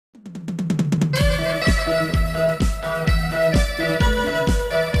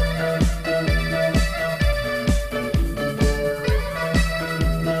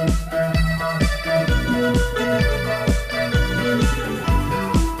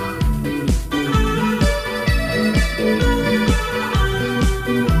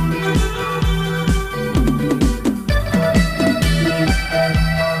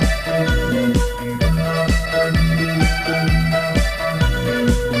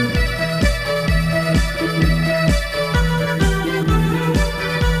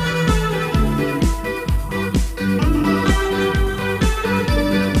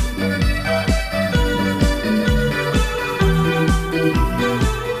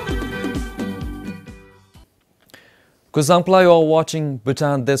Kusampla, you are watching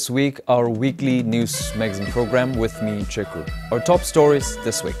Bhutan This Week, our weekly news magazine program with me, Cheku. Our top stories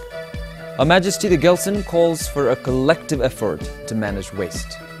this week. Her Majesty the Gelson calls for a collective effort to manage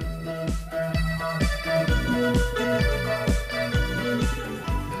waste.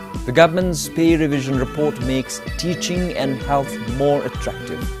 The government's pay revision report makes teaching and health more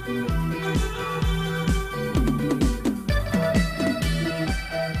attractive.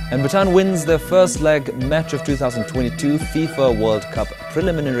 And Bhutan wins their first leg match of 2022 FIFA World Cup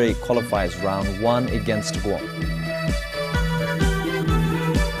preliminary qualifiers round 1 against Guam.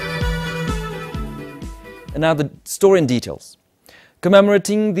 And now the story in details.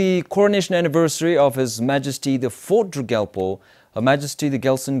 Commemorating the coronation anniversary of His Majesty the 4th Drugelpo, Her Majesty the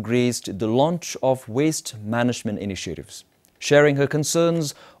Gelson graced the launch of waste management initiatives. Sharing her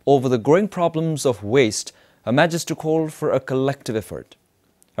concerns over the growing problems of waste, Her Majesty called for a collective effort.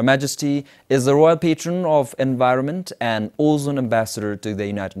 Her Majesty is the Royal Patron of Environment and Ozone Ambassador to the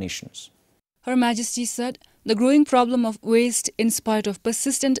United Nations. Her Majesty said, the growing problem of waste, in spite of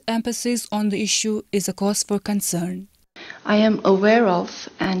persistent emphasis on the issue, is a cause for concern. I am aware of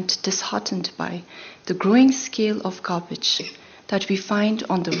and disheartened by the growing scale of garbage that we find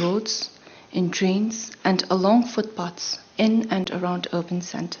on the roads, in drains and along footpaths in and around urban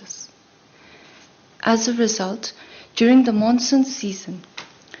centers. As a result, during the monsoon season,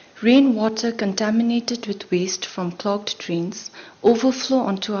 rainwater contaminated with waste from clogged drains overflow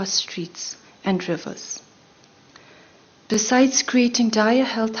onto our streets and rivers. Besides creating dire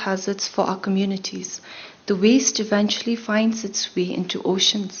health hazards for our communities, the waste eventually finds its way into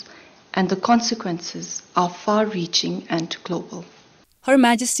oceans, and the consequences are far-reaching and global. Her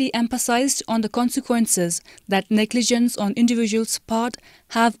Majesty emphasized on the consequences that negligence on individuals' part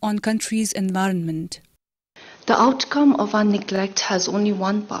have on country's environment. The outcome of our neglect has only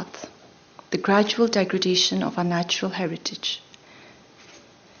one path: the gradual degradation of our natural heritage.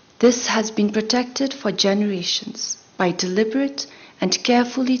 This has been protected for generations by deliberate and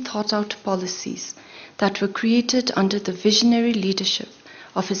carefully thought out policies that were created under the visionary leadership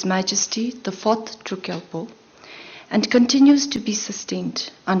of His Majesty the 4th Drugelpo and continues to be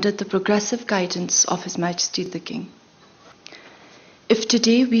sustained under the progressive guidance of His Majesty the King. If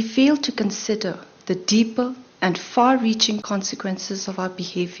today we fail to consider the deeper and far-reaching consequences of our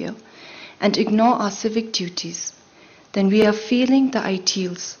behavior and ignore our civic duties, then we are failing the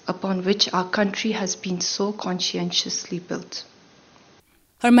ideals upon which our country has been so conscientiously built.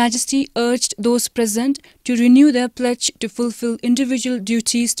 Her Majesty urged those present to renew their pledge to fulfill individual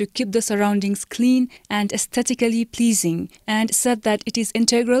duties to keep the surroundings clean and aesthetically pleasing, and said that it is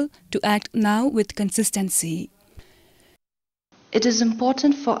integral to act now with consistency. It is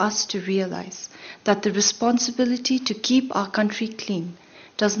important for us to realize that the responsibility to keep our country clean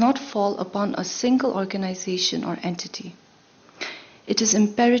does not fall upon a single organization or entity. It is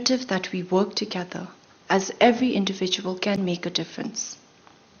imperative that we work together, as every individual can make a difference.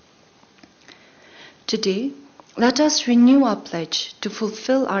 Today, let us renew our pledge to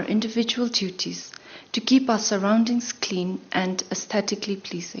fulfill our individual duties to keep our surroundings clean and aesthetically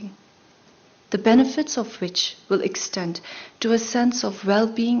pleasing, the benefits of which will extend to a sense of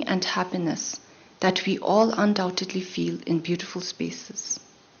well-being and happiness that we all undoubtedly feel in beautiful spaces.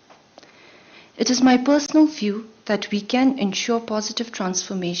 It is my personal view that we can ensure positive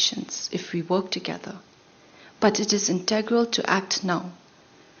transformations if we work together, but it is integral to act now,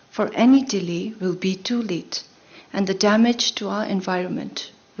 for any delay will be too late and the damage to our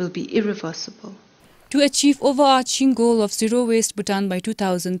environment will be irreversible. To achieve overarching goal of zero waste Bhutan by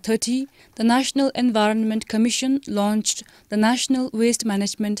 2030, the National Environment Commission launched the National Waste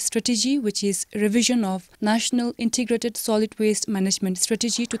Management Strategy, which is a revision of National Integrated Solid Waste Management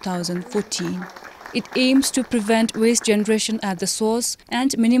Strategy 2014. It aims to prevent waste generation at the source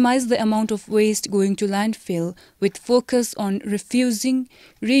and minimize the amount of waste going to landfill, with focus on refusing,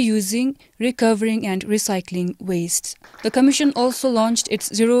 reusing, recovering and recycling waste. The Commission also launched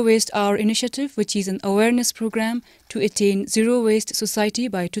its Zero Waste Hour initiative, which is an awareness program to attain zero waste society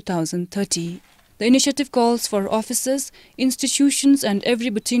by 2030. The initiative calls for offices, institutions and every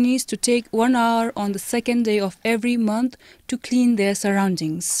Bhutanese to take 1 hour on the second day of every month to clean their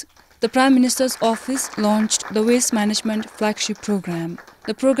surroundings. The Prime Minister's Office launched the Waste Management Flagship Program.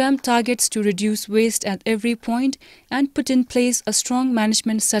 The program targets to reduce waste at every point and put in place a strong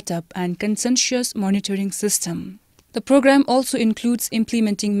management setup and conscientious monitoring system. The program also includes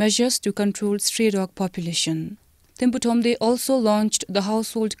implementing measures to control stray dog population. Thimphu also launched the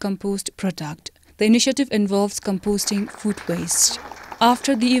household compost product. The initiative involves composting food waste.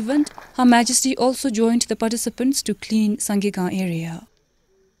 After the event, Her Majesty also joined the participants to clean Sangigang area.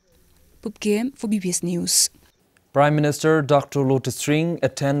 Pupkem for BBS News. Prime Minister Dr. Lotus Singh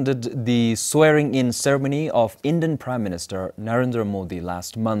attended the swearing-in ceremony of Indian Prime Minister Narendra Modi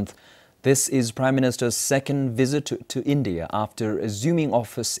last month. This is Prime Minister's second visit to India after assuming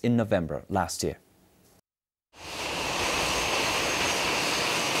office in November last year.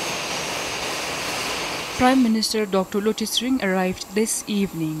 Prime Minister Dr. Lotus Singh arrived this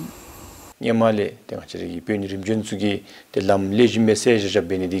evening. Yamale, Tengachiri, Punirim Junsugi, the Lam Legend Message of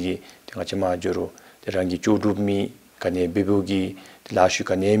Benedigi, Tengachama Joro, the Rangi Chodrumi, Kane Bibugi, the Lashu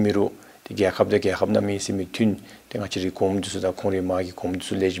Kane Miro, the Gakab the Gahabnami Simitun, Tengachiri Kom to the Kori Magi Kom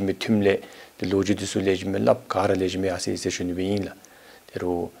to Legime Tumle, the Logi to Legime Lap, Kara Legime Association Villa. The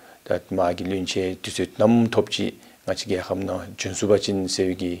Ro that Magi Lunche to sit Nam Topchi, Machigahamna, Junsubachin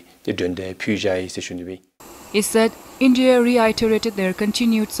Sevigi, the Dunde Puja Station V. He said India reiterated their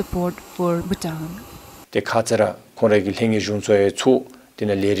continued support for Bhutan. The Katara, Koragil Hengi Junsoe Chu, the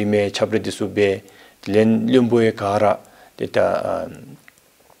Lerime, Chabredisube, the Len Lumboe Kara, the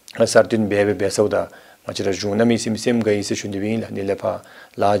Sartin Bebe Besauda, Machara Junami Sim Gai Session Divina, Nilepa,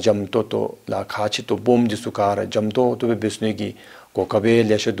 La Jam Toto, La Kachito, Bom de Sukara, Jamto to Besnegi, Kokabe,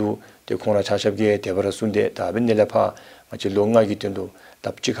 Leshadu, the Kona Chashabge, Tevarasunde, Tabin Nilepa, Machelonga Gitundo.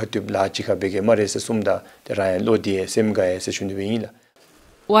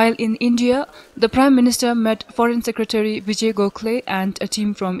 While in India, the Prime Minister met Foreign Secretary Vijay Gokhale and a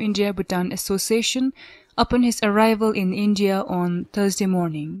team from India-Bhutan Association upon his arrival in India on Thursday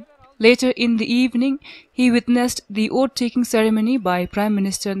morning. Later in the evening, he witnessed the oath-taking ceremony by Prime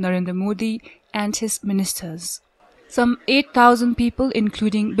Minister Narendra Modi and his ministers. Some 8,000 people,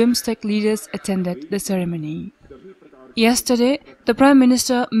 including BIMSTEC leaders, attended the ceremony. Yesterday, the Prime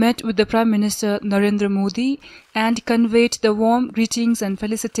Minister met with the Prime Minister Narendra Modi and conveyed the warm greetings and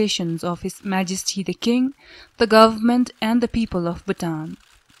felicitations of His Majesty the King, the government and the people of Bhutan.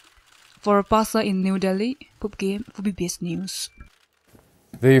 For Pasa in New Delhi, Pupgame for BBS News.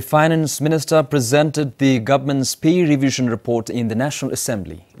 The Finance Minister presented the government's pay revision report in the National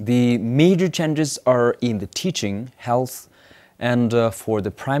Assembly. The major changes are in the teaching, health, and for the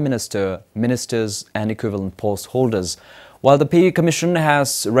Prime Minister, ministers and equivalent post holders. While the Pay Commission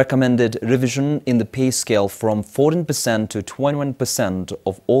has recommended revision in the pay scale from 14% to 21%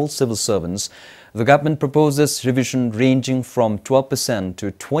 of all civil servants, the government proposes revision ranging from 12%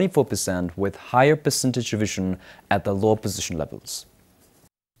 to 24% with higher percentage revision at the lower position levels.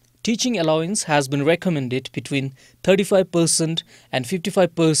 Teaching allowance has been recommended between 35% and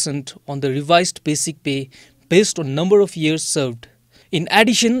 55% on the revised basic pay based on number of years served. In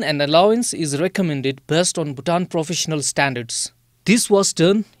addition, an allowance is recommended based on Bhutan professional standards. This was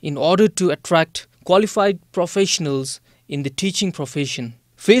done in order to attract qualified professionals in the teaching profession.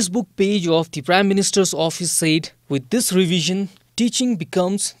 Facebook page of the Prime Minister's office said, with this revision, teaching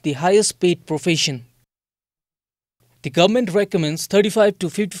becomes the highest paid profession. The government recommends 35 to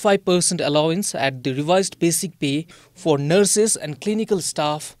 55% allowance at the revised basic pay for nurses and clinical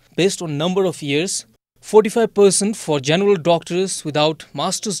staff based on number of years, 45% for general doctors without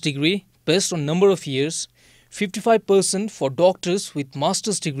master's degree based on number of years, 55% for doctors with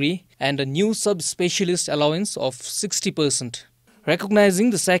master's degree, and a new sub-specialist allowance of 60%. Recognizing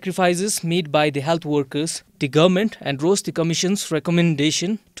the sacrifices made by the health workers, the government endorsed the Commission's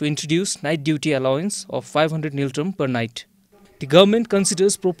recommendation to introduce night duty allowance of 500 niltrum per night. The government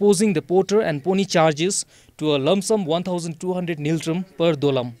considers proposing the porter and pony charges to a lump sum 1,200 niltrum per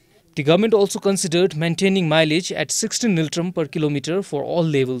dolam. The government also considered maintaining mileage at 16 niltrum per kilometer for all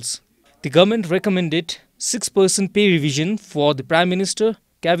levels. The government recommended 6% pay revision for the Prime Minister,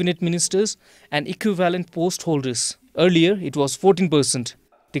 Cabinet Ministers and equivalent post holders. Earlier, it was 14%.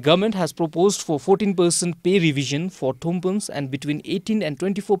 The government has proposed for 14% pay revision for Thompons and between 18 and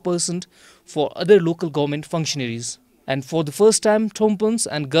 24% for other local government functionaries. And for the first time, Thompons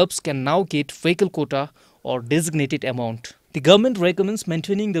and GUBs can now get vehicle quota or designated amount. The government recommends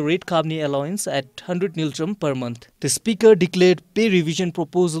maintaining the rate Kabni allowance at 100 niltrum per month. The Speaker declared pay revision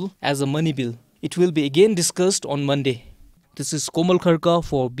proposal as a money bill. It will be again discussed on Monday. This is Komal Kharka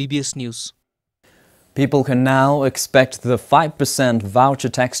for BBS News. People can now expect the 5% voucher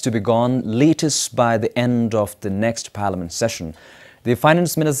tax to be gone latest by the end of the next Parliament session. The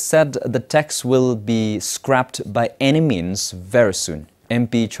Finance Minister said the tax will be scrapped by any means very soon.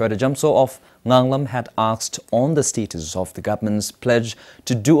 MP Choida Jamso of Nganglam had asked on the status of the government's pledge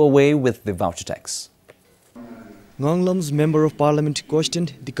to do away with the voucher tax. Nganglam's Member of Parliament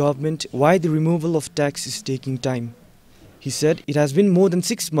questioned the government why the removal of tax is taking time. He said it has been more than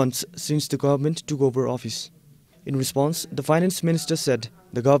 6 months since the government took over office. In response, the Finance Minister said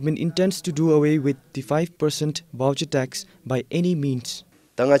the government intends to do away with the 5% voucher tax by any means.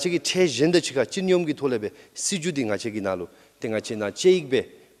 당아치기 체젠더치가 진용기 돌레베 시주디 가치기 나로 땡아치나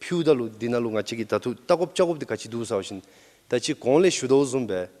제익베 퓨달로 디나로 가치기 다투 따곱작업도 같이 두사오신 다치 공래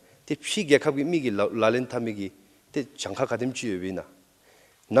슈도좀베 테 피게캅기 미기 라렌타미기 테 장카 가뎀 주여비나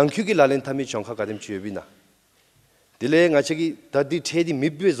낭큐기 라렌타미 장카 가뎀 주여비나 딜레 가치기 다디 테디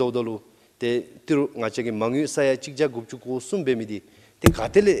미베 조돌로 테 티로 가치기 망유 사야 직자 굽주고 숨베미디 테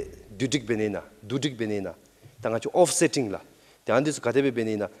가텔레 두딕 베네나 당아치 오프세팅라 테 안디스 가데베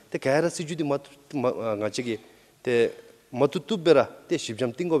베네나 테 가라 시주디 마 가치기 테 마투투베라 테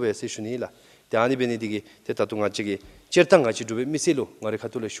십잠 띵고베 세슈니라 테 아니 베네디기 테 타퉁아치기 chertang gachi dube miselo ngare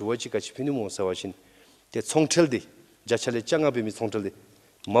khatule shuwachi gachi phinimu sawashin te songtheldi jachale changa be mi songtheldi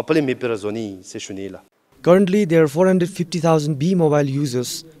mapale mepera zoni se shunila. Currently there are 450,000 B mobile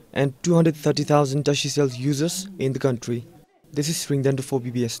users and 230,000 touchy cell users in the country. This is Sringdandu for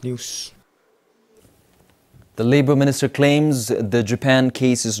BBS News. The Labour Minister claims the Japan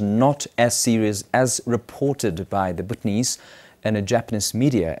case is not as serious as reported by the Bhutanese and Japanese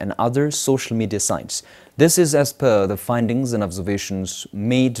media and other social media sites. This is as per the findings and observations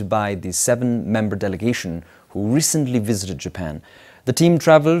made by the 7-member delegation who recently visited Japan. The team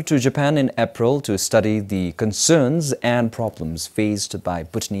travelled to Japan in April to study the concerns and problems faced by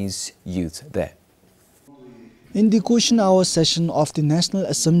Bhutanese youth there. In the question hour session of the National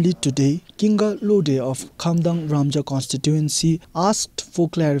Assembly today, Kinga Lode of Khamdang Ramja constituency asked for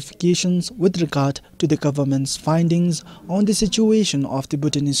clarifications with regard to the government's findings on the situation of the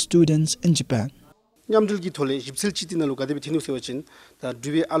Bhutanese students in Japan. 냠들기 톨레 집셀치티나로 가데비 티누세워진 다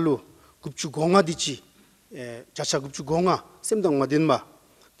드베 알로 급주 공화디치 자차 급주 공화 셈당 마덴마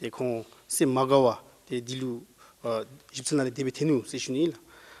데콩 셈 마가와 데 딜루 집셀나레 데베 티누 세슈니일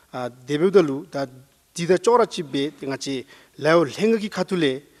아 데베달루 다 디다 쪼라치베 땡아치 라오 랭기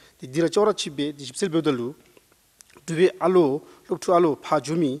카툴레 디라 쪼라치베 집셀베달루 드베 알로 롭투 알로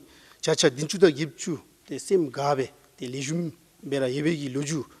파주미 자차 딘추다 깁추 데셈 가베 데 리줌 베라 예베기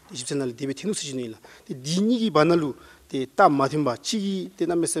로주 집세날 데베 티누스지니라 디니기 바날루 데따 마팀바 치기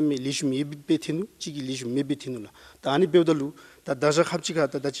데나메셈미 리슈미 예베 티누 치기 리슈미 메베 티누라 다니 베달루 다 다자 합치가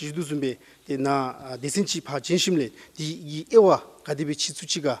다 지주두스메 데나 데신치 파 진심레 디 에와 가데베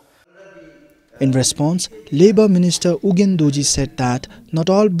치수치가. In response, Labour Minister Ugen Doji said that not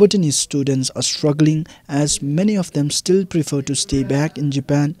all Bhutanese students are struggling as many of them still prefer to stay back in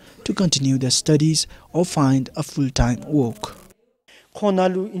Japan to continue their studies or find a full-time work.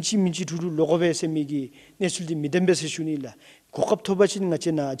 코나루 인치민치 두루 로고베 세미기 네술디 미덴베세 슈니라 고갑 토바친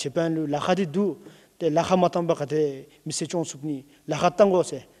나체나 제판루 라카디두 데 라카마탄바 카데 미세총 숲니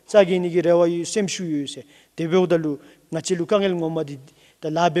라카탄고세 사기니기 레와이 셈슈유세 데베오달루 나체루 강엘 ngo마디 다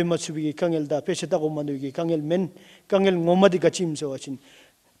라베 마츠비기 강엘다 페샤타고 만두기 강엘 멘 강엘 ngo마디 같이 임서와친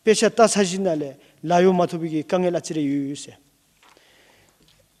페샤타 사진날레 라요 마토비기 강엘 아치레 유유세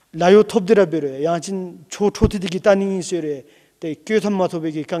라요 톱드라베레 야친 초초티디기 따닝이 세레 데 교탐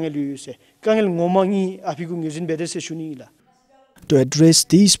마토비기 강엘 유유세 강엘 ngo망이 아피궁 유진 베데세 슈니라. To address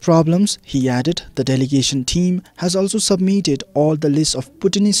these problems, he added, the delegation team has also submitted all the lists of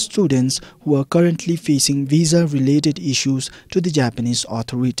Bhutanese students who are currently facing visa-related issues to the Japanese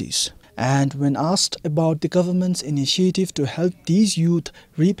authorities. And when asked about the government's initiative to help these youth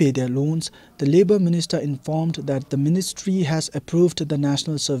repay their loans, the Labour Minister informed that the ministry has approved the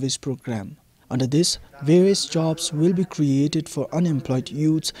National Service Program. Under this, various jobs will be created for unemployed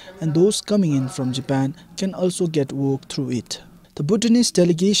youths, and those coming in from Japan can also get work through it. The Bhutanese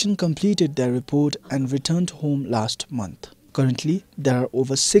delegation completed their report and returned home last month. Currently, there are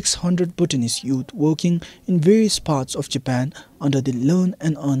over 600 Bhutanese youth working in various parts of Japan under the Learn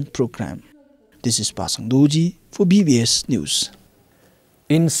and Earn program. This is Pasang Doji for BBS News.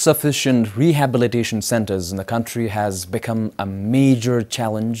 Insufficient rehabilitation centers in the country has become a major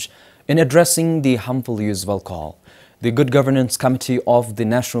challenge in addressing the harmful use of alcohol. The Good Governance Committee of the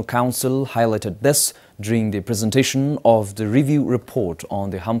National Council highlighted this during the presentation of the review report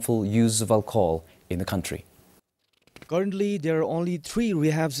on the harmful use of alcohol in the country. Currently, there are only 3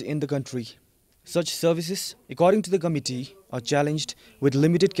 rehabs in the country. Such services, according to the committee, are challenged with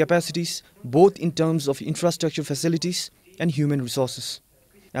limited capacities, both in terms of infrastructure facilities and human resources.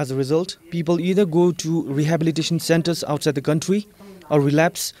 As a result, people either go to rehabilitation centers outside the country or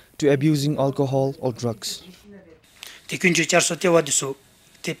relapse to abusing alcohol or drugs. Tekunje charso tewa disu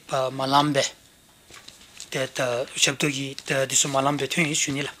tip malambe te shabdogi te disu malambe thuni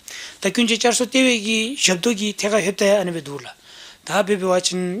shunila tekunje charso tewegi shabdogi tega hete anebe durla da bebe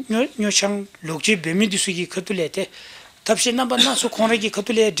wachin nyochang lokji bemi disugi khatulete tapshi namba na so khonregi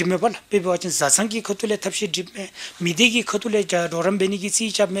khatule dimme bal bebe wachin zasangi khatule tapshi dimme midegi khatule ja doram benigi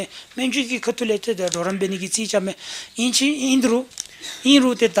si chame menjugi khatule te doram benigi si chame inchi indru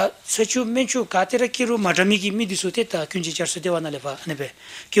inru te ta sachu menchu katera kiru madami gi mi disu te ta kunji charso de wana leba nebe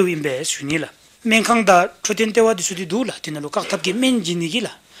kyu imbe sunila menkhang da choten te wa disu di dula tinalo kaktab gi menji ni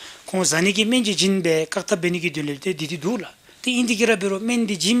gila ko zani gi menji jinbe kaktab beni gi dule te didi dula ti indigira bero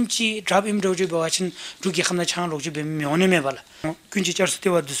mendi jimchi drab im doje ba wachin rugi khamna chang logje be myone me bala kunji charso te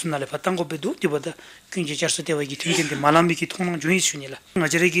wa disu nale patango be du diboda kunji charso te wa gi thingen de malambi ki thonang jui sunila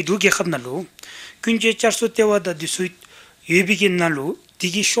ngajere gi rugi khamna lo kunji charso te wa da disu 유비긴 날로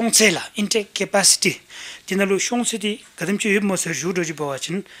디기 숑체라 인테 캐파시티 디날로 숑시디 가듬치 유모서 주로지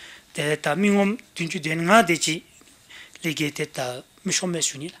보아친 데타 민옴 딘주 되는가 되지 리게테타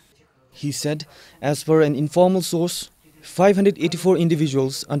미쇼메슈니라. He said, as per an informal source, 584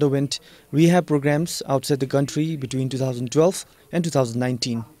 individuals underwent rehab programs outside the country between 2012 and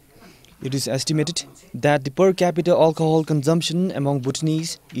 2019. It is estimated that the per capita alcohol consumption among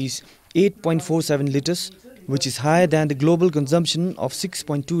Bhutanese is 8.47 liters, which is higher than the global consumption of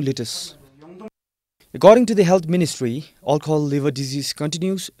 6.2 liters. According to the Health Ministry, alcohol liver disease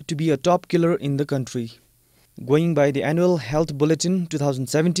continues to be a top killer in the country. Going by the Annual Health Bulletin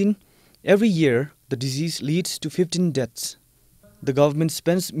 2017, every year the disease leads to 15 deaths. The government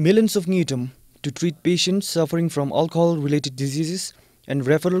spends millions of newton to treat patients suffering from alcohol-related diseases and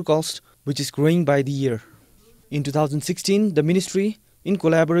referral cost, which is growing by the year. In 2016, the ministry, in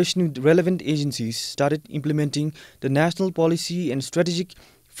collaboration with relevant agencies, started implementing the national policy and strategic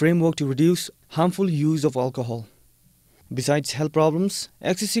framework to reduce harmful use of alcohol. Besides health problems,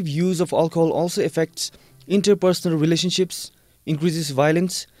 excessive use of alcohol also affects interpersonal relationships, increases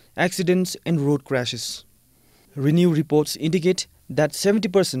violence, accidents and road crashes. Renew reports indicate that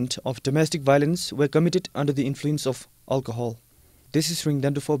 70% of domestic violence were committed under the influence of alcohol. This is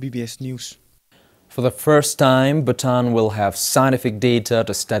Ringdandu for BBS News. For the first time, Bhutan will have scientific data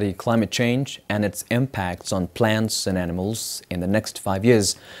to study climate change and its impacts on plants and animals in the next 5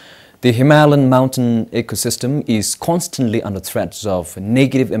 years. The Himalayan mountain ecosystem is constantly under threats of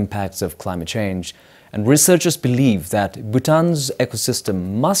negative impacts of climate change, and researchers believe that Bhutan's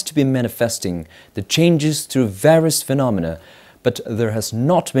ecosystem must be manifesting the changes through various phenomena, but there has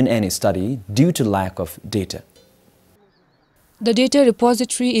not been any study due to lack of data. The data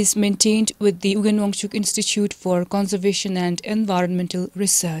repository is maintained with the Ugenwangchuk Institute for Conservation and Environmental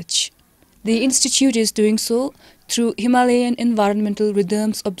Research. The institute is doing so through Himalayan Environmental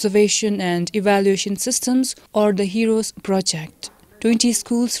Rhythms Observation and Evaluation Systems, or the HEROES project. 20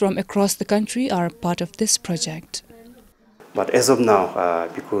 schools from across the country are part of this project. But as of now,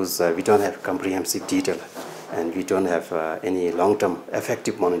 because we don't have comprehensive data and we don't have any long-term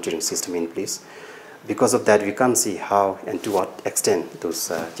effective monitoring system in place, because of that we can't see how and to what extent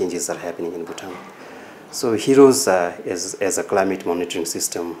those changes are happening in Bhutan. So HEROES as a climate monitoring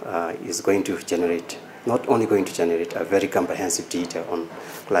system is going to generate, not only going to generate a very comprehensive data on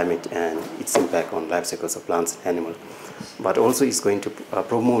climate and its impact on life cycles of plants and animals, but also is going to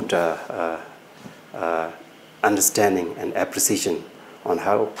promote understanding and appreciation on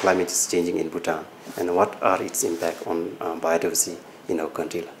how climate is changing in Bhutan and what are its impact on biodiversity in our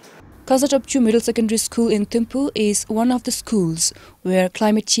country. Khazatapchu Middle Secondary School in Thimphu is one of the schools where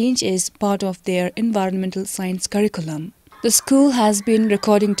climate change is part of their environmental science curriculum. The school has been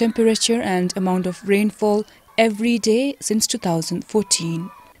recording temperature and amount of rainfall every day since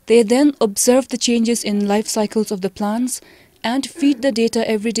 2014. They then observe the changes in life cycles of the plants and feed the data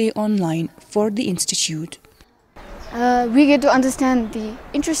every day online for the institute. We get to understand the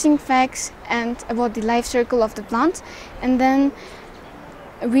interesting facts and about the life cycle of the plants, and then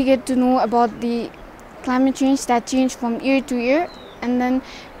we get to know about the climate change that change from year to year, and then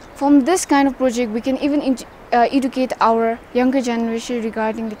from this kind of project we can even educate our younger generation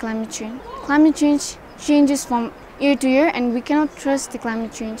regarding the climate change. Climate change changes from year to year and we cannot trust the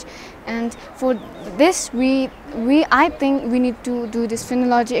climate change, and for this I think we need to do this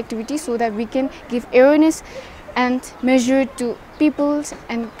phenology activity so that we can give awareness and measure to peoples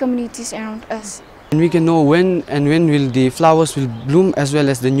and communities around us. And we can know when will the flowers will bloom, as well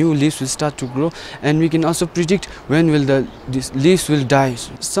as the new leaves will start to grow, and we can also predict when will these leaves will die.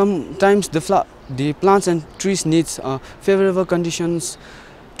 Sometimes the plants and trees needs favorable conditions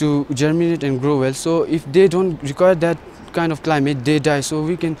to germinate and grow well. So if they don't require that kind of climate, they die. So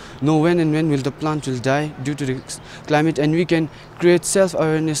we can know when will the plant will die due to the climate, and we can create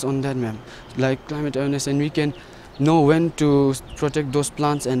self-awareness on that, like climate awareness, and we can know when to protect those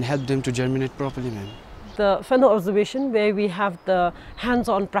plants and help them to germinate properly, The pheno observation, where we have the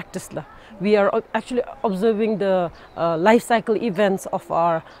hands-on practice. We are actually observing the life cycle events of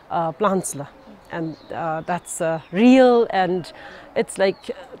our plants, and that's real, and it's like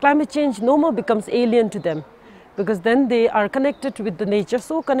climate change no more becomes alien to them. because then they are connected with the nature,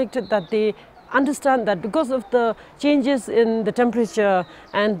 so connected that they understand that because of the changes in the temperature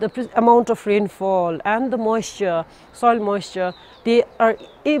and the amount of rainfall and the moisture, soil moisture, they are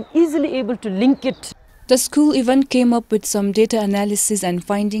easily able to link it. The school even came up with some data analysis and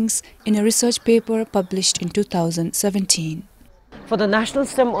findings in a research paper published in 2017. For the National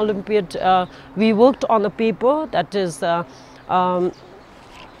STEM Olympiad, we worked on a paper that is the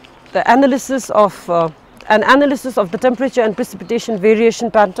analysis of an analysis of the temperature and precipitation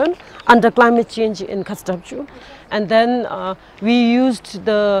variation pattern under climate change in Kastapchu, and then we used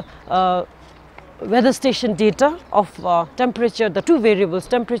the weather station data of temperature, the two variables,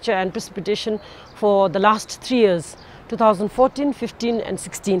 temperature and precipitation, for the last 3 years, 2014, 15 and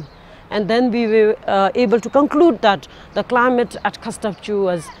 16. And then we were able to conclude that the climate at Kastapchu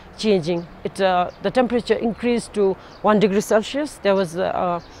was changing. The temperature increased to 1 degree Celsius. There was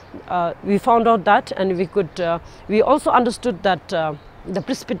we found out that, and we also understood that the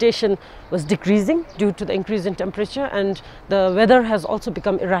precipitation was decreasing due to the increase in temperature, and the weather has also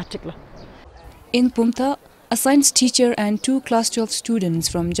become erratic. In Pumta, a science teacher and 2 class 12 students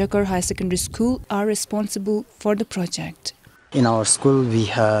from Jakar High Secondary School are responsible for the project. In our school, we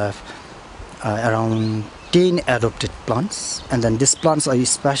have around 10 adopted plants, and then these plants are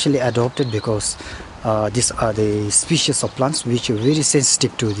especially adopted because these are the species of plants which are very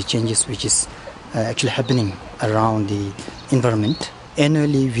sensitive to the changes which is actually happening around the environment.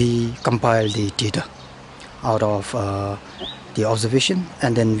 Annually, we compile the data out of the observation,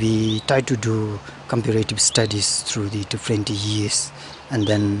 and then we try to do comparative studies through the different years, and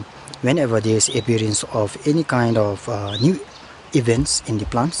then whenever there is appearance of any kind of new events in the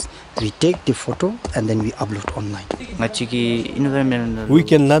plants, we take the photo and then we upload online. We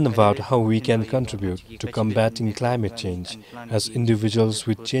can learn about how we can contribute to combating climate change as individuals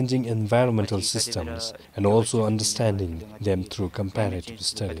with changing environmental systems, and also understanding them through comparative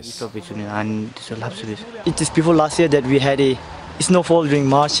studies. It is before last year that we had a snowfall during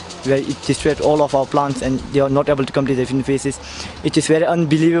March where it destroyed all of our plants and they are not able to complete their different phases. It is very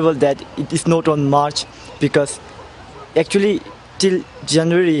unbelievable that it is not on March, because actually till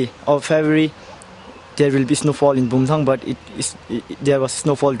January or February there will be snowfall in Bumthang, but there was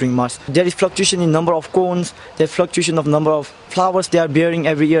snowfall during March. There is fluctuation in number of cones, there is fluctuation of number of flowers they are bearing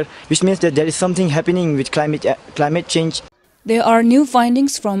every year, which means that there is something happening with climate change. There are new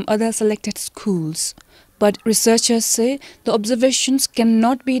findings from other selected schools, but researchers say the observations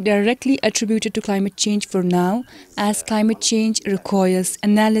cannot be directly attributed to climate change for now, as climate change requires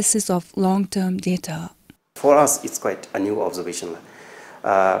analysis of long-term data. For us, it's quite a new observation.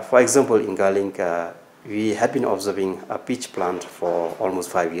 For example, in Galing, we had been observing a peach plant for almost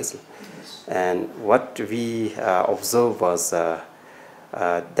 5 years. And what we observed was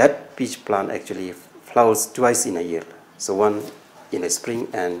that peach plant actually flowers twice in a year. So one in the spring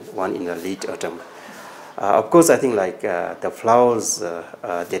and one in the late autumn. Of course, I think like the flowers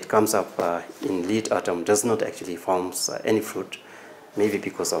that comes up in late autumn does not actually form any fruit, maybe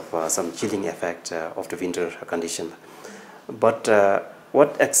because of some chilling effect of the winter condition. But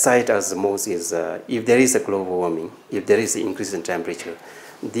what excites us the most is if there is a global warming, if there is an increase in temperature,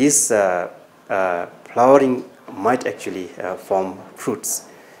 this flowering might actually form fruits.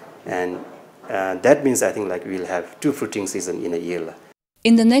 And that means I think like we'll have 2 fruiting seasons in a year.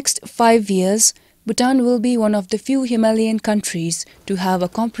 In the next 5 years, Bhutan will be one of the few Himalayan countries to have a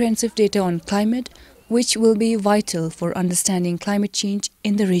comprehensive data on climate, which will be vital for understanding climate change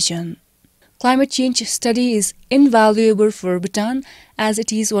in the region. Climate change study is invaluable for Bhutan, as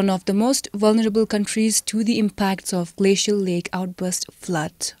it is one of the most vulnerable countries to the impacts of glacial lake outburst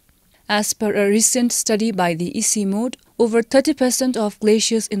flood. As per a recent study by the ICIMOD, over 30% of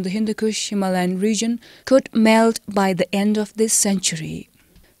glaciers in the Hindu Kush Himalayan region could melt by the end of this century.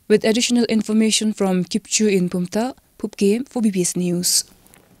 With additional information from Kipchu in Pumta, Pupke for BBS News.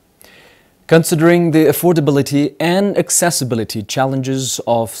 Considering the affordability and accessibility challenges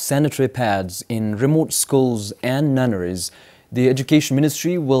of sanitary pads in remote schools and nunneries, the Education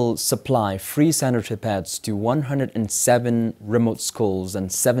Ministry will supply free sanitary pads to 107 remote schools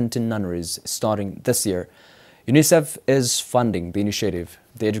and 17 nunneries starting this year. UNICEF is funding the initiative.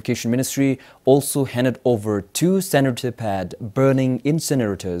 The Education Ministry also handed over 2 sanitary pad burning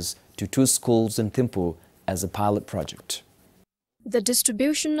incinerators to 2 schools in Thimphu as a pilot project. The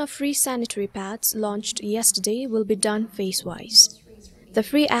distribution of free sanitary pads launched yesterday will be done phase-wise. The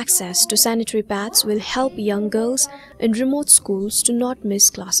free access to sanitary pads will help young girls in remote schools to not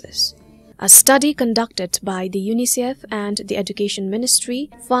miss classes. A study conducted by the UNICEF and the Education Ministry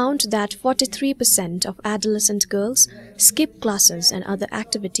found that 43% of adolescent girls skip classes and other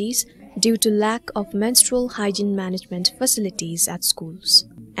activities due to lack of menstrual hygiene management facilities at schools,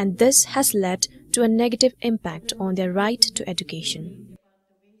 and this has led to a negative impact on their right to education.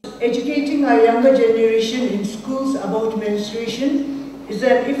 Educating our younger generation in schools about menstruation is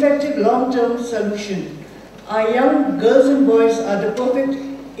an effective long-term solution. Our young girls and boys are the perfect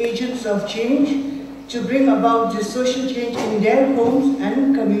agents of change to bring about this social change in their homes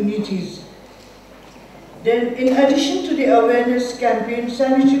and communities. Then, in addition to the awareness campaign,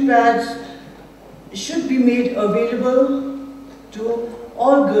 sanitary pads should be made available to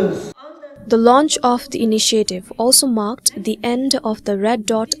all girls. The launch of the initiative also marked the end of the Red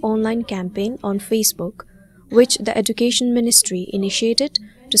Dot online campaign on Facebook, which the Education Ministry initiated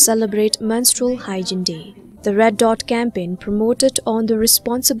to celebrate Menstrual Hygiene Day. The Red Dot campaign promoted on the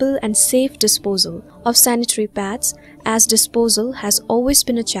responsible and safe disposal of sanitary pads, as disposal has always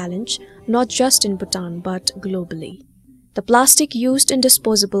been a challenge, not just in Bhutan but globally. The plastic used in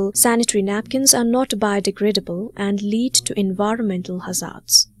disposable sanitary napkins are not biodegradable and lead to environmental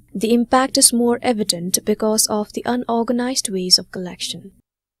hazards. The impact is more evident because of the unorganized ways of collection.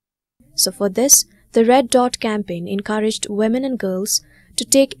 So for this, the Red Dot campaign encouraged women and girls to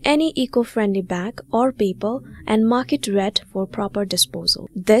take any eco-friendly bag or paper and mark it red for proper disposal.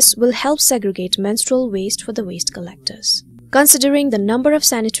 This will help segregate menstrual waste for the waste collectors. Considering the number of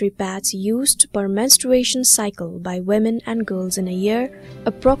sanitary pads used per menstruation cycle by women and girls in a year,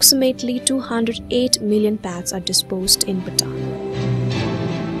 approximately 208 million pads are disposed in Bhutan.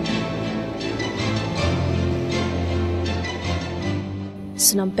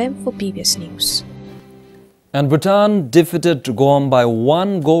 Sunampem for PBS News. And Bhutan defeated Guam by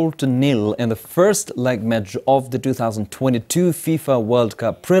 1-0 in the first leg match of the 2022 FIFA World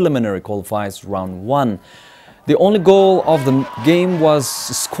Cup preliminary qualifiers round 1. The only goal of the game was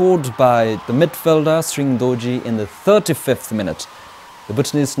scored by the midfielder Sring Doji in the 35th minute. The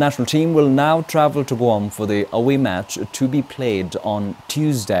Bhutanese national team will now travel to Guam for the away match to be played on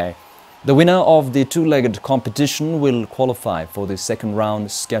Tuesday. The winner of the two-legged competition will qualify for the second round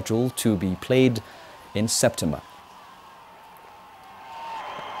scheduled to be played in September.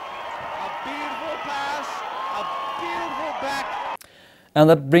 And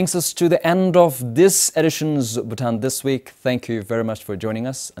that brings us to the end of this edition's Bhutan This Week. Thank you very much for joining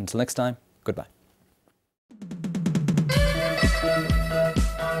us. Until next time, goodbye.